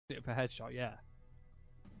it for headshot, yeah.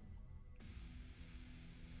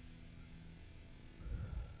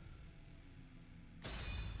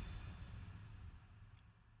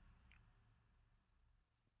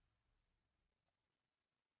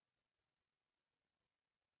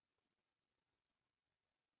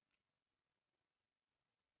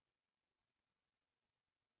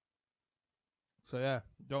 So yeah,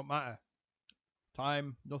 don't matter.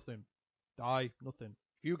 Time, nothing. Die, nothing.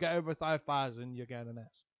 If you get over 5,000, you're getting an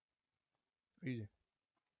S. Easy.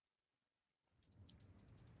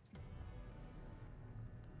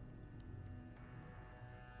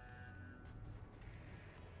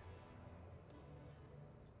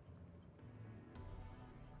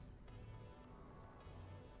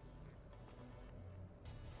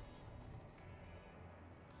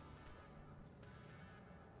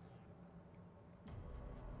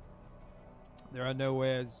 There are no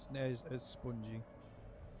ways as spongy.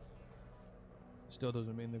 Still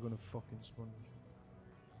doesn't mean they're gonna fucking sponge.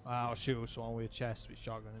 I'll shoot someone with a chest with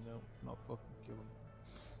shotgun and they'll not fucking kill them.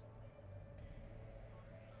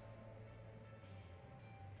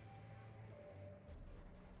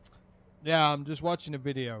 Yeah, I'm just watching a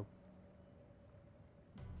video.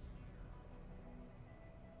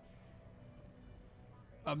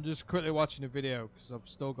 I'm just quickly watching a video because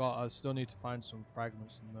I still need to find some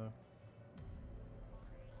fragments in there.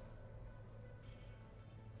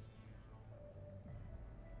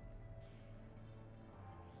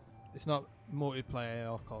 It's not multiplayer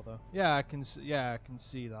hardcore though. Yeah, I can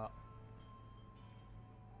see that.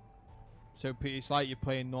 So it's like you're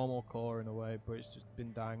playing normal core in a way, but it's just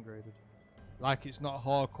been downgraded. Like it's not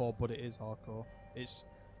hardcore, but it is hardcore. It's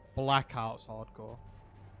Blackouts hardcore.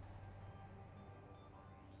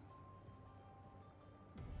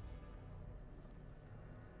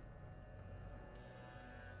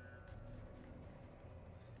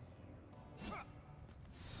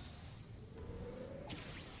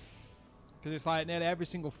 Because it's like nearly every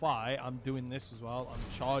single fight, I'm doing this as well.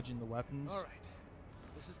 I'm charging the weapons. Alright,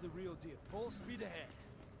 this is the real deal. Full speed ahead.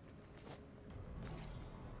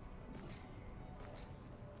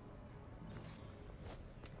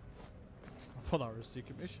 I thought that was a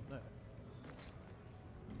secret mission there.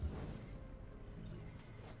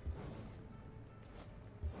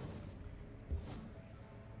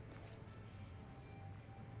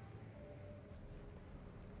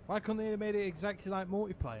 Why couldn't they have made it exactly like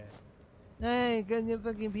multiplayer? Hey, because the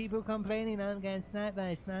fucking people complaining I'm getting sniped by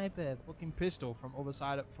a sniper. Fucking pistol from other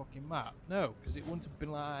side of fucking map. No, because it wouldn't have been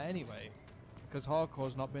like that anyway. Because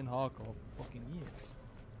hardcore's not been hardcore for fucking years.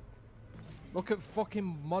 Look at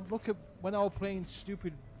fucking mod. Look at when I was playing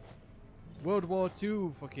stupid World War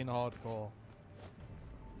II fucking hardcore.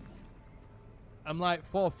 I'm like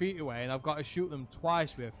 4 feet away and I've got to shoot them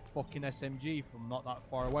twice with a fucking SMG from not that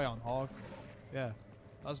far away on hardcore. Yeah,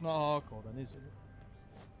 that's not hardcore then, is it?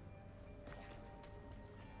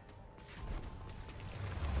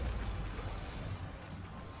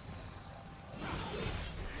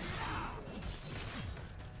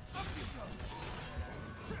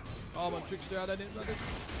 Oh, my trickster, I didn't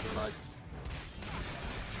realize.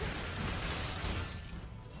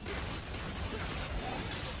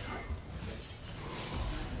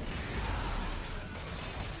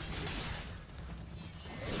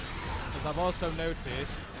 Because I've also noticed,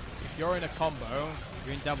 if you're in a combo,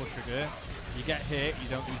 you're in double trigger, you get hit, you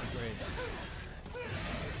don't lose the grade.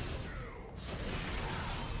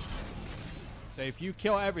 So if you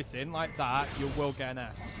kill everything like that, you will get an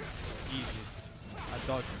S. Easy. I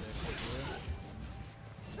dodged it.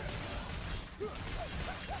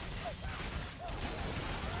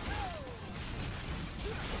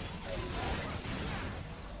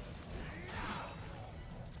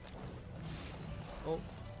 Oh,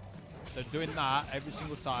 so doing that every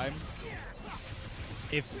single time.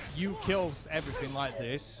 If you kill everything like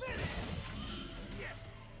this,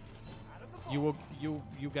 you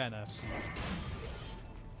get an S.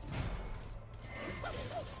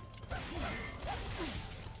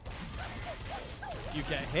 You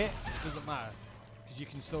get hit, it doesn't matter, because you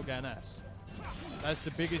can still get an S. That's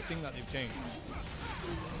the biggest thing that they've changed.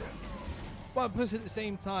 But plus at the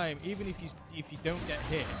same time, even if you don't get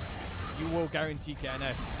hit, you will guarantee get an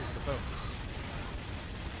S because of the bonus.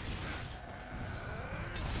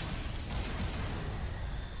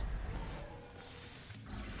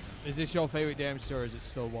 Is this your favourite DMC or is it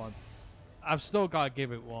still 1? I've still got to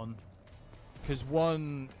give it 1. Because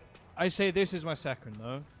 1... I say this is my second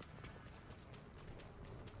though.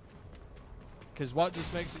 Because what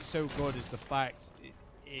just makes it so good is the fact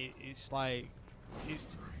it's like...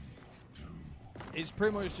 It's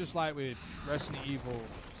pretty much just like with Resident Evil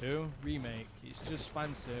 2 remake. It's just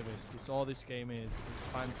fan service. That's all this game is.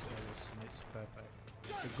 It's fan service, and it's perfect.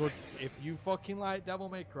 It's a good. If you fucking like Devil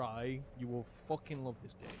May Cry, you will fucking love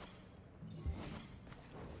this game.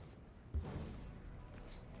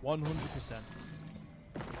 100%.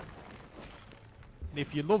 And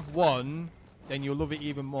if you love 1, then you'll love it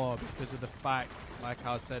even more because of the fact, like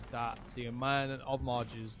I said, that the amount of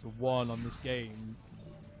homages to 1 on this game,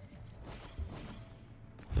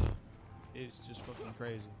 it's just fucking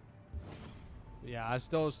crazy. But yeah, I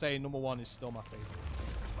still say number 1 is still my favorite.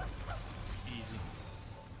 Easy.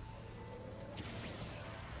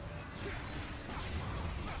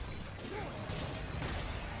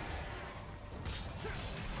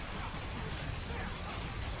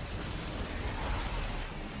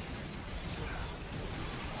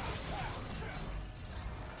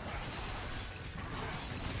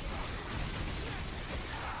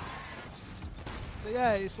 So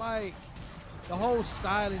yeah, it's like the whole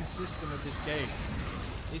styling system of this game.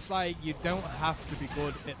 It's like you don't have to be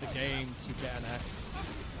good at the game to get an S.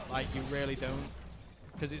 Like you really don't,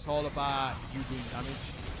 because it's all about you doing damage.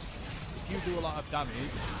 If you do a lot of damage,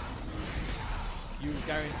 you're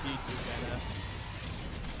guaranteed to get an S.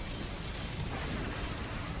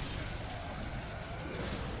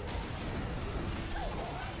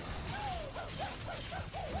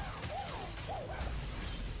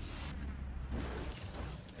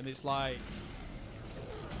 And it's like,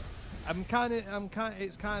 it's kind of,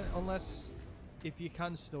 unless, if you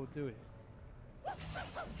can still do it.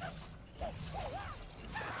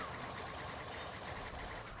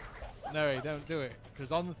 No, don't do it.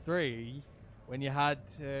 Because on the 3, when you had,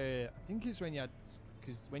 I think it's when you had,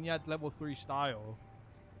 because when you had level 3 style,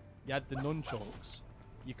 you had the nunchucks.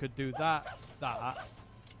 You could do that, and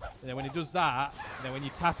then when it does that, and then when you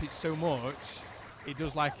tap it so much, it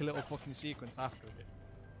does like a little fucking sequence after it.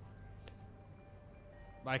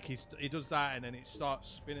 Like he does that, and then it starts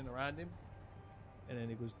spinning around him, and then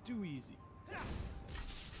it goes too easy.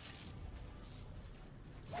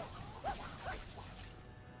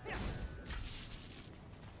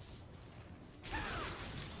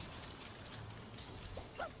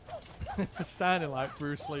 Sounded like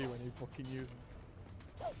Bruce Lee when he fucking uses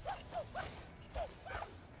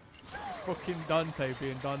fucking Dante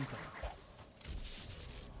being Dante.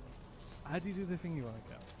 How do you do the thing you want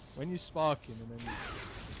to go? When you're sparking and then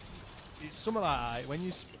it's something like that. When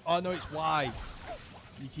you oh no, it's Y.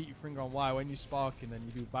 You keep your finger on Y. When you're sparking, then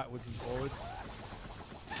you do backwards and forwards.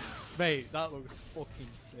 Mate, that looks fucking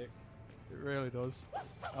sick. It really does.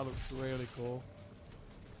 That looks really cool.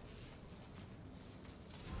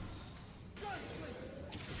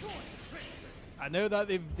 I know that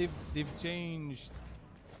they've changed.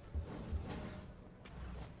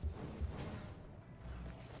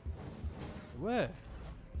 Where?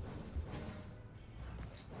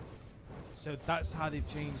 So that's how they've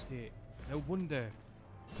changed it. No wonder.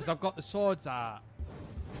 Because I've got the swords out.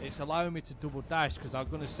 It's allowing me to double dash, because I was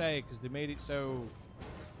going to say, because they made it so...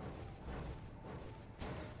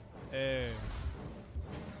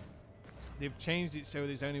 they've changed it so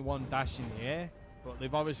there's only one dash in the air. But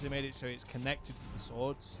they've obviously made it so it's connected to the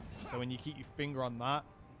swords. So when you keep your finger on that,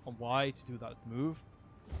 on Y to do that move,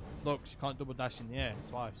 look, you can't double dash in the air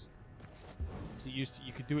twice. So you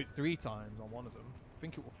could do it 3 times on one of them. I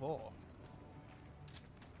think it was 4.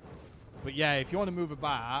 But yeah, if you want to move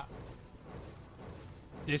about,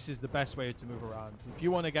 this is the best way to move around. If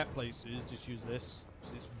you want to get places, just use this,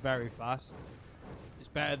 because it's very fast. It's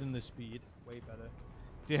better than the speed, way better.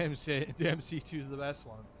 DMC2 is the best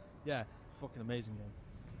one. Yeah, fucking amazing game.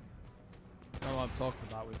 I know what I'm talking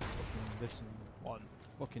about with fucking this and 1.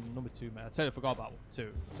 Fucking number 2, man. I totally forgot about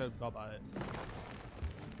 2. Totally forgot about it.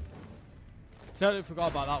 Totally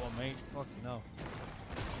forgot about that one, mate. Fucking hell.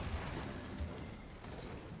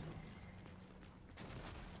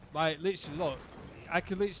 Like, literally, look. I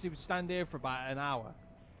could literally stand here for about an hour,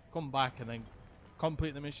 come back, and then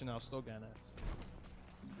complete the mission. I'll still get an S.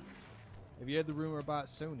 Have you heard the rumor about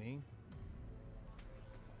Sony?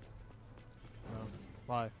 No.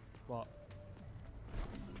 Why? What?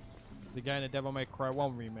 They're getting a Devil May Cry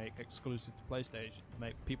 1 remake exclusive to PlayStation to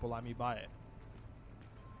make people like me buy it.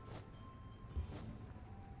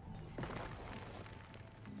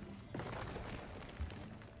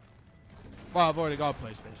 Well, I've already got a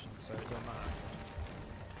PlayStation, so it don't matter.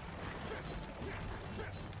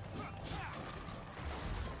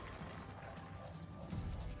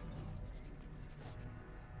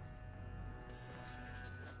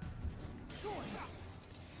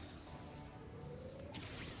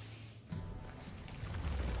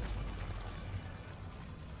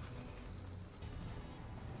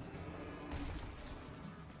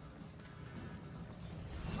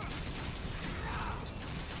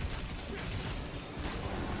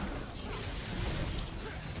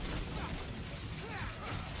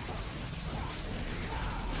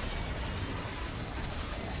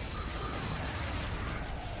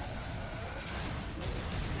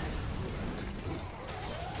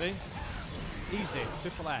 See? Easy.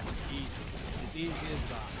 Triple S. Easy. As easy as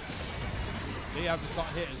that. See, I've just got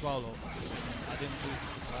hit as well, look. I didn't do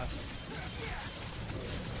triple S.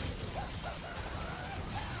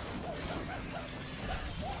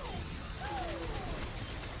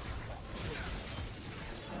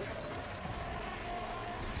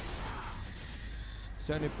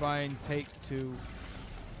 Sony Prime Take-Two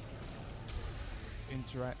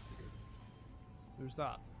Interactive. Who's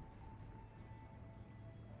that?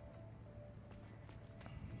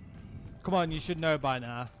 Come on, you should know by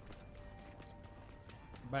now.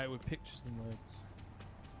 About it with pictures and words.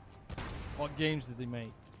 What games did they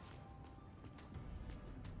make?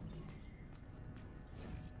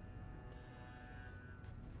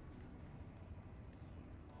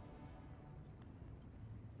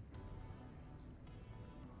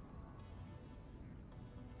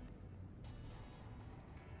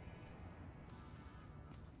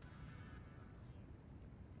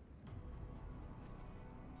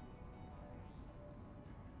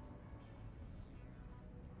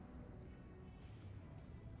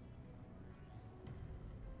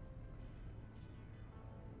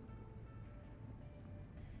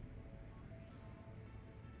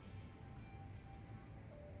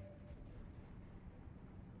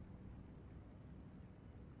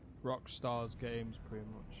 Rockstar's games, pretty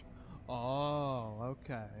much. Oh,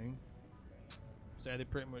 okay. So they're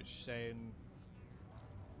pretty much saying,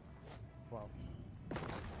 well,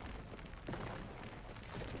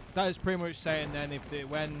 that is pretty much saying then if they,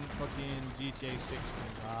 when fucking GTA 6 comes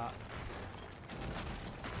out,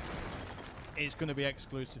 it's going to be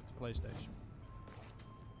exclusive to PlayStation.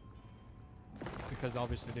 Because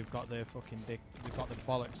obviously they've got their fucking dick, they've got the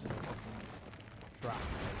bollocks in the fucking trap.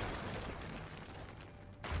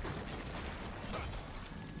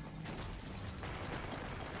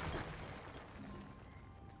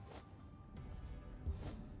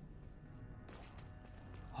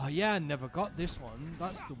 Oh yeah, I never got this one.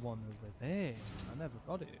 That's the one over there. I never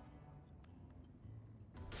got it.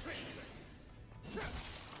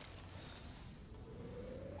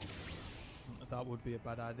 That would be a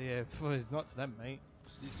bad idea. Not to them, mate.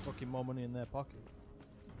 It's fucking more money in their pocket.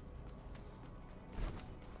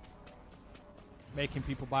 Making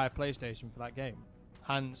people buy a PlayStation for that game.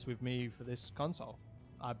 Hence with me for this console.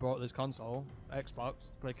 I bought this console, Xbox,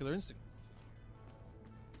 to play Killer Instinct.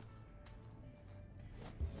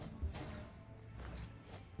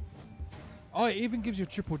 Oh, it even gives you a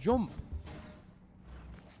triple jump.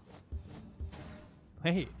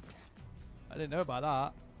 Hey, I didn't know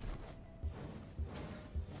about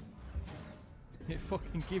that. It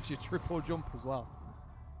fucking gives you triple jump as well.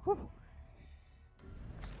 Whew.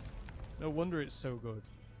 No wonder it's so good.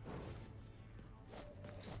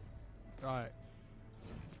 Right.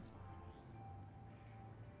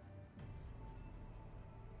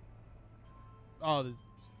 Oh, the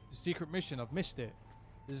secret mission. I've missed it.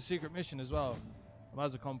 There's a secret mission as well. I might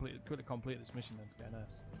as well quickly complete this mission then to get an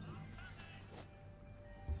S.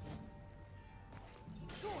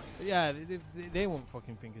 But yeah, they won't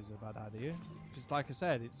fucking think it's a bad idea. Because like I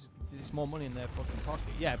said, it's more money in their fucking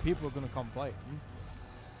pocket. Yeah, people are going to complain.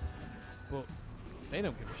 But they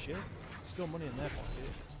don't give a shit. It's still money in their pocket.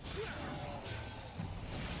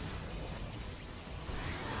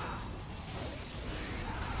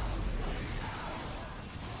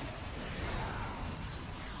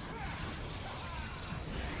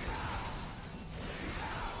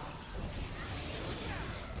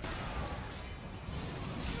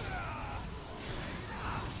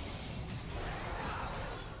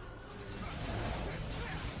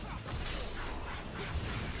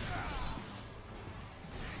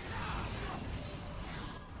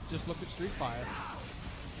 Just look at Street Fighter.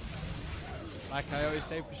 Like I always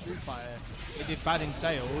say for Street Fighter, it did bad in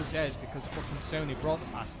sales, yeah, it's because fucking Sony brought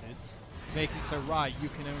the bastards to make it so right, you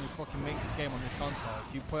can only fucking make this game on this console.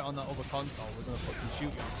 If you put it on that other console, we're gonna fucking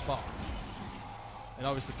shoot you on the spot. And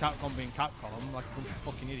obviously Capcom being Capcom, like a bunch of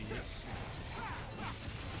fucking idiots.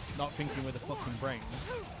 Not thinking with a fucking brain.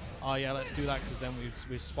 Oh yeah, let's do that because then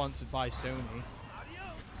we're sponsored by Sony.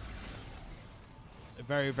 A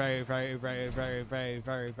very, very, very, very, very, very,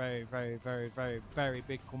 very, very, very, very, very, very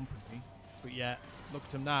big company. But yet, look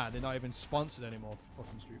at them now, they're not even sponsored anymore for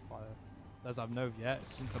fucking Street Fighter. As I've known yet,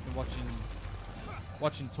 since I've been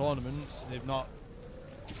watching tournaments, they've not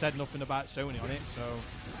said nothing about Sony on it, so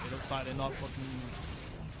it looks like they're not fucking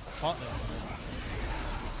partnered on it.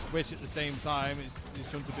 Which at the same time, it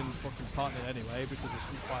shouldn't have been fucking partnered anyway, because the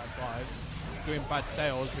Street Fighter 5 doing bad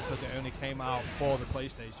sales because it only came out for the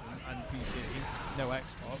PlayStation and PC, no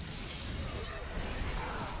Xbox.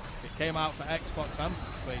 It came out for Xbox and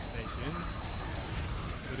PlayStation,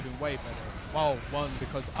 would have been way better. Well, one,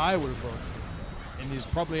 because I would have voted. And there's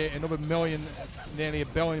probably another million, nearly a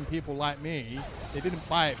billion people like me, they didn't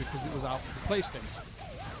buy it because it was out for the PlayStation.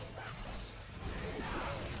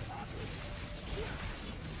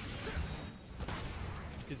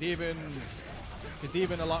 Because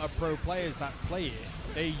even a lot of pro players that play it,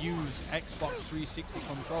 they use Xbox 360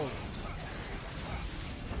 controllers.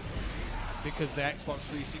 Because the Xbox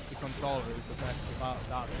 360 controller is the best, without a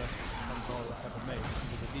doubt, the best controller ever made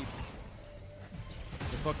because of the D-pad.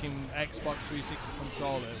 The fucking Xbox 360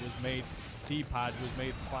 controller was made, D-pad was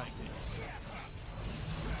made for fighting games.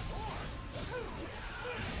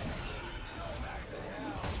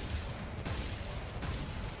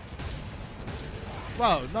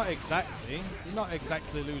 Well, not exactly. You not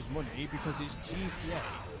exactly lose money because it's GTA.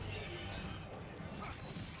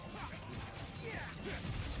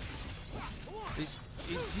 It's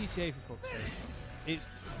GTA for fuck's sake. It's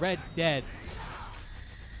Red Dead.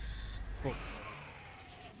 Fuck's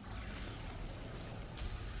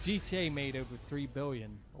sake. GTA made over 3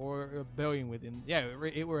 billion or a billion within. Yeah,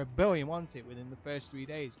 it were a billion, wasn't it, within the first 3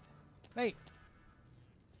 days, mate.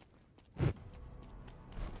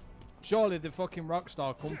 Surely the fucking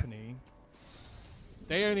Rockstar company,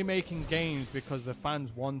 they only making games because the fans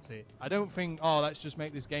want it. I don't think, oh, let's just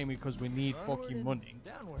make this game because we need fucking money.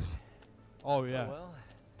 Downward. Oh yeah. Well,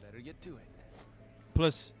 better get to it.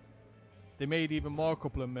 Plus, they made even more,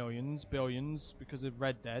 couple of millions, billions, because of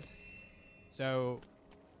Red Dead. So,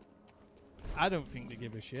 I don't think they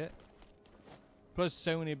give a shit. Plus,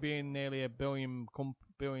 Sony being nearly a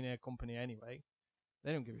billionaire company anyway,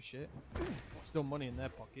 they don't give a shit. Still money in their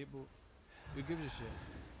pocket, but who gives a shit?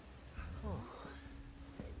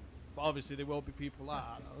 But obviously there will be people like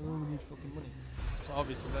that. Oh, we need fucking money. So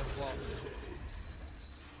obviously that's what.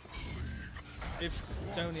 If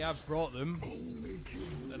Sony have brought them,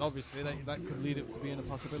 then obviously that could lead it to being a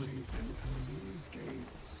possibility.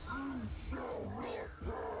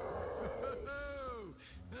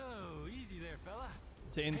 Oh, easy there, fella.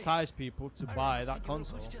 To entice people to buy that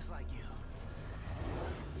console. Just like you.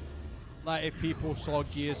 Like if people saw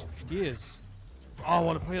Gears. Oh, I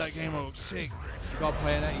want to play that game, it looks sick. You gotta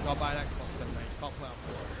play it, you gotta buy an Xbox then, mate. You can't play it.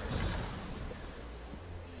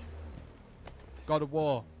 God of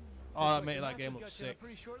War. Oh, that made that game look sick.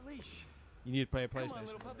 You need to play a PlayStation. Come on,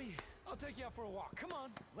 little puppy. I'll take you out for a walk. Come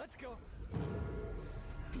on, let's go.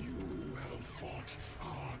 You have fought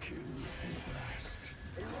our king the best.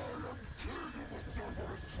 I am king of the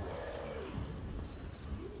Cerberus tribe.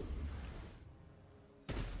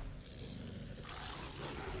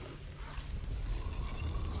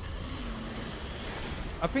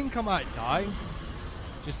 I think I might die,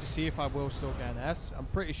 just to see if I will still get an S. I'm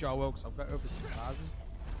pretty sure I will, because I've got over 6,000.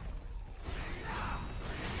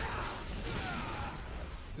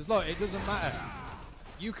 Because look, it doesn't matter.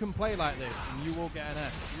 You can play like this, and you will get an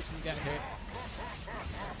S. You can get hit.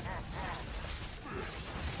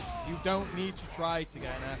 You don't need to try to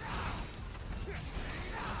get an S.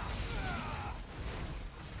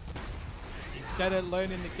 Instead of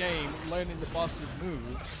learning the game, learning the boss's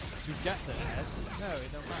moves, to get the S, no,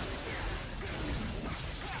 it don't matter.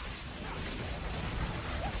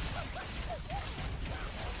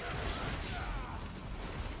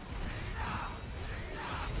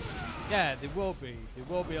 Yeah, there will be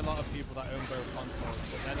a lot of people that own both consoles,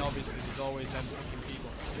 but then obviously there's always them fucking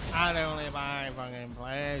people. I'd only buy fucking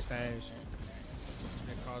PlayStation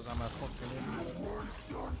because I'm a fucking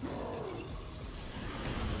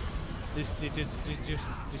idiot. They just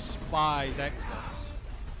despise Xbox.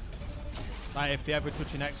 Like if they ever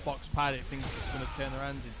touch an Xbox pad, it thinks it's gonna turn their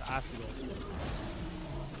hands into acid or something.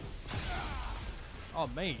 Oh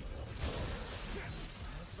mate.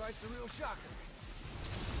 This fight's a real shocker.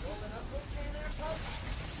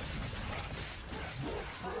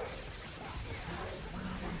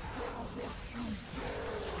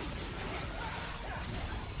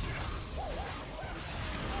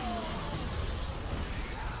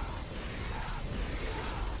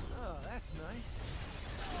 Oh, that's nice.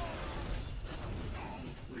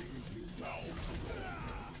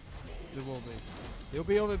 There will be. There'll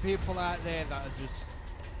be other people out there that are just,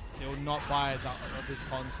 they'll not buy that this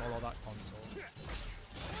console or that console.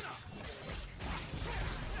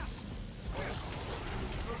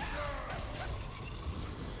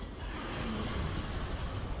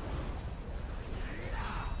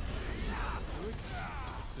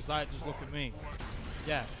 Just like, just look at me.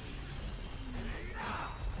 Yeah.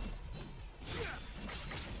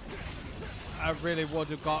 I really would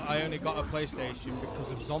have got, I only got a PlayStation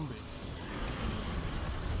because of zombies.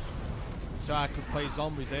 So I could play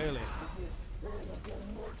zombies early.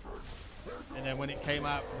 And then when it came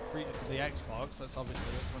out for the Xbox, that's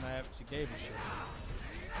obviously when I actually gave a shit.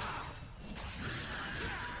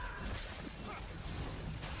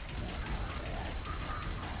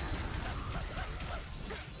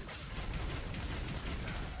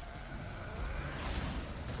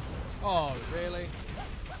 Oh, really?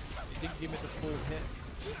 It didn't give me the full hit.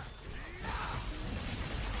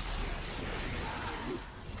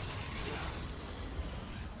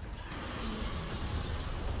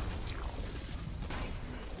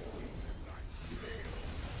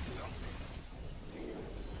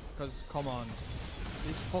 Because, come on,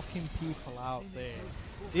 there's fucking people out there.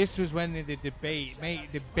 This was when they debated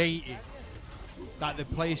that the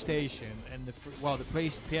PlayStation and the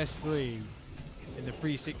PS3 and the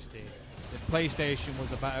 360, the PlayStation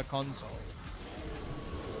was a better console.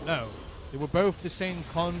 No, they were both the same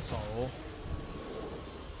console,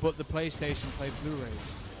 but the PlayStation played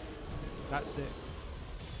Blu-rays. That's it.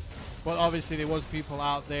 But obviously there was people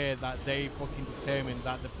out there that they fucking determined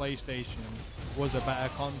that the PlayStation was a better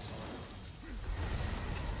console.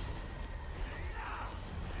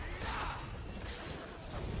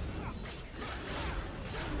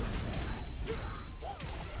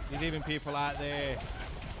 There's even people out there,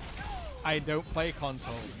 I don't play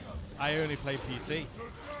console, I only play PC.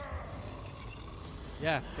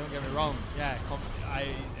 Yeah, don't get me wrong, yeah,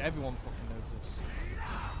 everyone fucking knows this.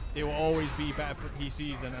 There will always be better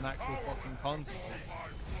PCs than an actual fucking console.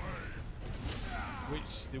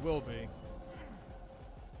 Which there will be.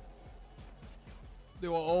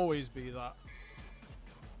 There will always be that.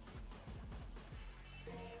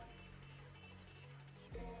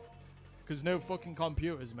 Because no fucking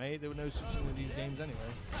computers, mate. There were no such thing with these games anyway.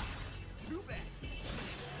 Too bad.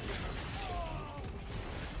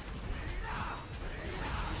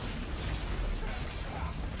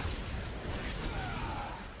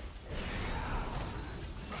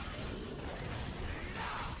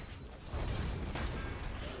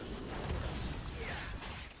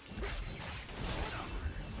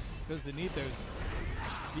 Because they need those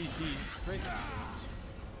PCs. Great.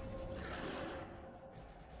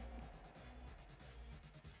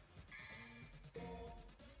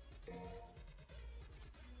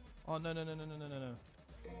 Oh no no no no no no no no.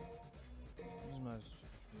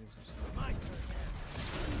 My turn.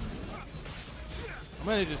 I'm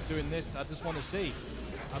only just doing this. I just want to see.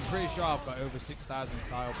 I'm pretty sure I've got over 6,000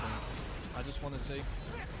 style points. I just want to see.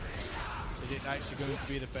 Is it actually going to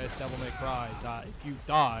be the first Devil May Cry that if you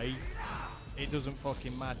die, it doesn't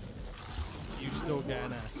fucking matter. You still get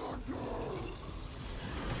an S.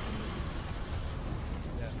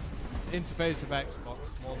 Yeah. Interface of Xbox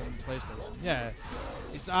more than PlayStation. Yeah.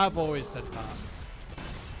 I've always said that.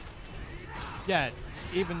 Yeah.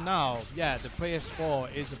 Even now, yeah, the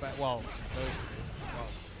PS4 is a better. Well,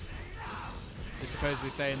 it's supposed to be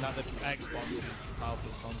saying that the Xbox is the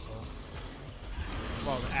powerful console.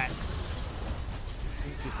 Well, the X.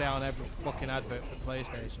 Since they say on every fucking advert for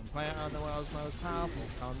PlayStation, play it on the world's most powerful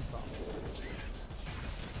console.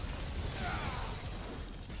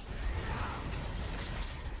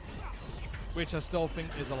 Which I still think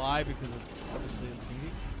is a lie because of obviously the thingy.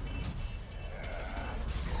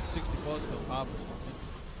 64 is still powerful.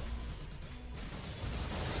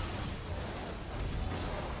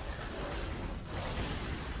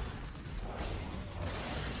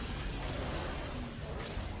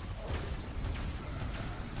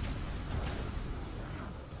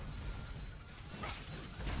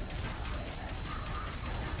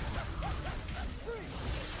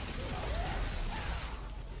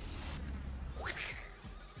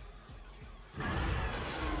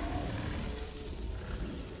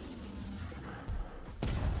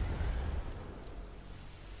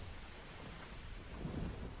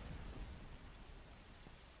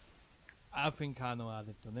 I think I know how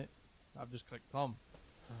they've done it. I've just clicked on.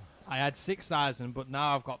 I had 6,000, but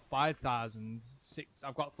now I've got 5,000.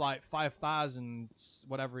 I've got like 5,000,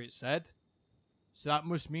 whatever it said. So that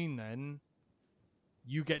must mean then,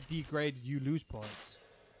 you get degraded, you lose points.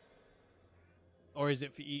 Or is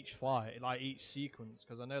it for each flight, like each sequence?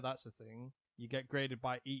 Because I know that's the thing. You get graded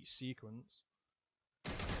by each sequence.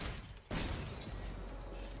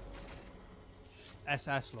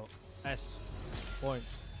 SS, look. S.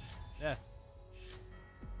 Points. Yeah.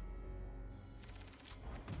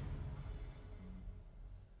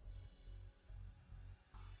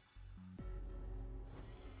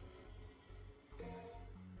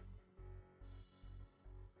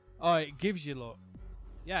 Oh, it gives you, look.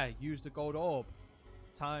 Yeah, use the gold orb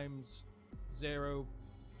times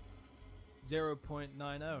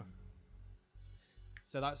 0.90.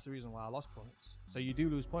 So that's the reason why I lost points. So you do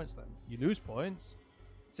lose points then. You lose points.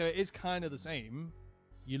 So it is kind of the same,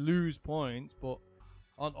 You lose points, but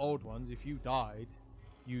on old ones, if you died,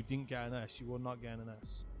 you didn't get an S. You will not get an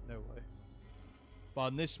S. No way. But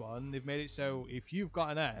on this one, they've made it so if you've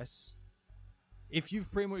got an S, if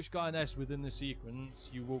you've pretty much got an S within the sequence,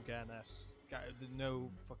 you will get an S.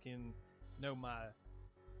 No matter.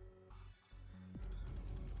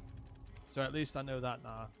 So at least I know that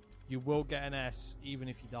now. You will get an S even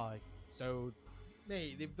if you die. So,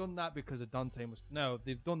 mate, they've done that because of Dante must. No,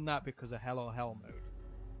 they've done that because of Hell or Hell mode.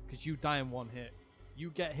 Because you die in one hit.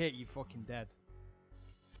 You get hit, you're fucking dead.